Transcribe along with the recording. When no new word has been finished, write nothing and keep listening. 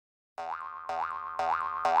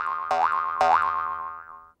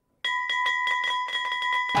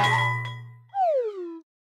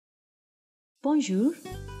Bonjour,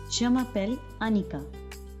 je m'appelle Anika.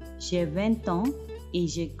 J'ai 20 ans et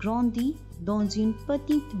j'ai grandi dans une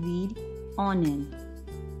petite ville en Inde.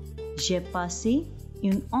 J'ai passé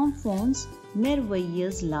une enfance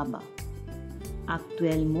merveilleuse là-bas.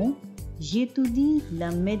 Actuellement, j'étudie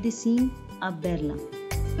la médecine à Berlin.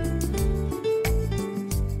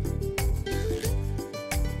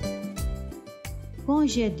 Quand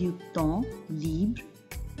j'ai du temps libre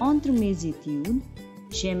entre mes études,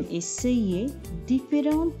 j'aime essayer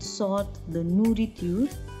différentes sortes de nourriture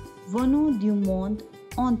venant du monde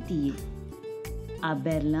entier. À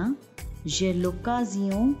Berlin, j'ai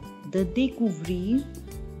l'occasion de découvrir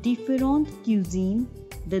différentes cuisines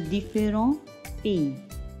de différents pays.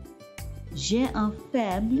 J'ai un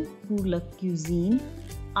faible pour la cuisine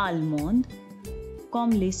allemande,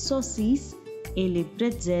 comme les saucisses et les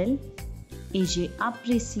pretzels, et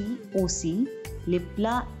j'apprécie aussi les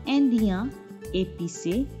plats indiens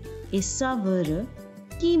épicés et savoureux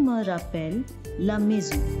qui me rappellent la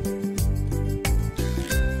maison.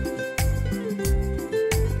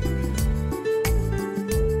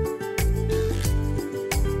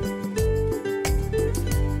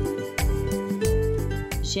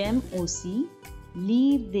 J'aime aussi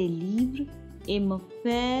lire des livres et me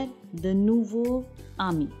faire de nouveaux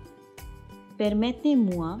amis.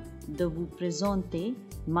 Permettez-moi de vous présenter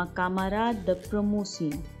ma camarade de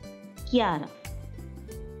promotion, Kiara.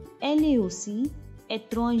 Elle est aussi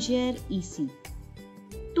étrangère ici,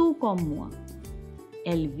 tout comme moi.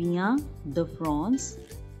 Elle vient de France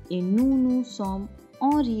et nous nous sommes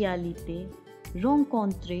en réalité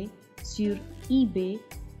rencontrés sur eBay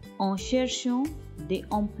en cherchant des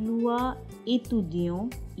emplois étudiants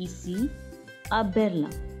ici à Berlin.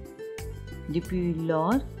 Depuis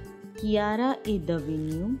lors, Kiara est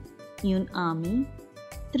devenue une amie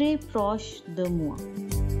très proche de moi.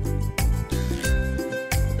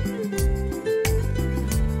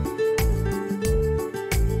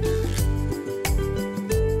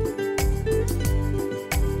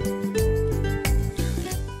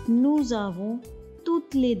 Nous avons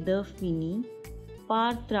toutes les deux fini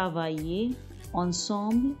par travailler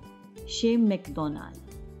ensemble chez McDonald's.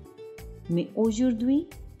 Mais aujourd'hui,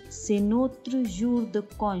 c'est notre jour de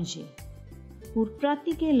congé. Pour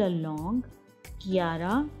pratiquer la langue,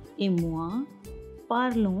 Kiara et moi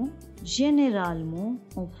parlons généralement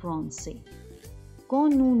en français quand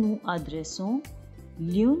nous nous adressons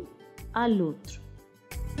l'une à l'autre.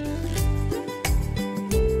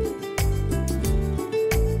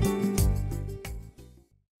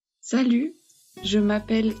 Salut, je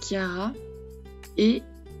m'appelle Kiara et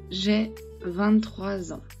j'ai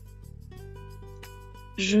 23 ans.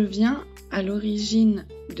 Je viens à l'origine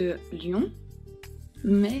de Lyon,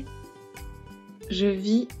 mais je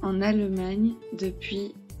vis en Allemagne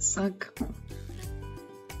depuis 5 ans.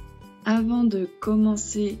 Avant de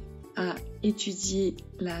commencer à étudier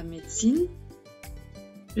la médecine,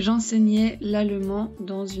 j'enseignais l'allemand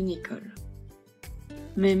dans une école.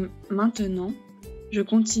 Mais maintenant, je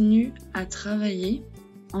continue à travailler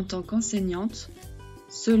en tant qu'enseignante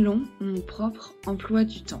selon mon propre emploi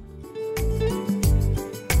du temps.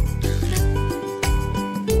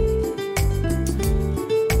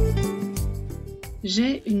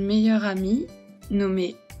 J'ai une meilleure amie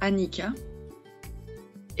nommée Anika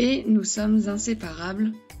et nous sommes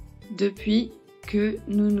inséparables depuis que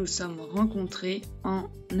nous nous sommes rencontrés en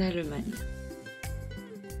Allemagne.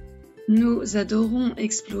 Nous adorons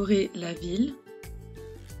explorer la ville,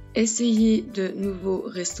 essayer de nouveaux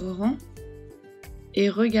restaurants et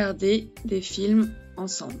regarder des films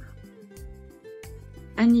ensemble.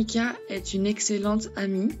 Anika est une excellente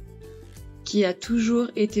amie qui a toujours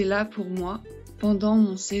été là pour moi pendant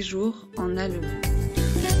mon séjour en Allemagne.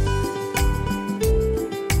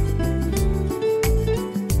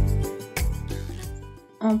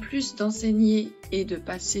 En plus d'enseigner et de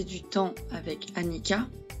passer du temps avec Anika,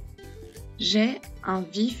 j'ai un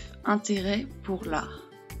vif intérêt pour l'art.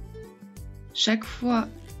 Chaque fois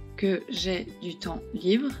que j'ai du temps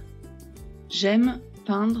libre, j'aime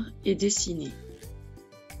peindre et dessiner.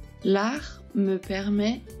 L'art me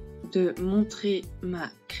permet de montrer ma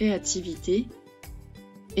créativité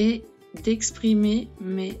et d'exprimer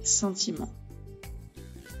mes sentiments.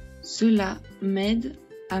 Cela m'aide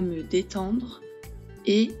à me détendre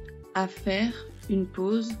et à faire une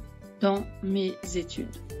pause dans mes études.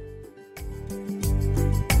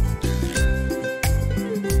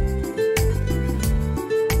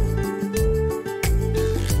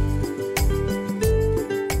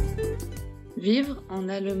 Vivre en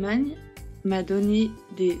Allemagne m'a donné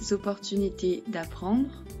des opportunités d'apprendre,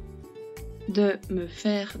 de me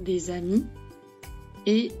faire des amis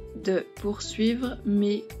et de poursuivre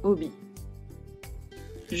mes hobbies.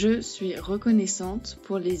 Je suis reconnaissante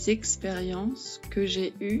pour les expériences que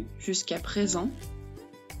j'ai eues jusqu'à présent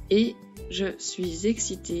et je suis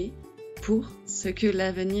excitée pour ce que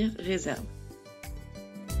l'avenir réserve.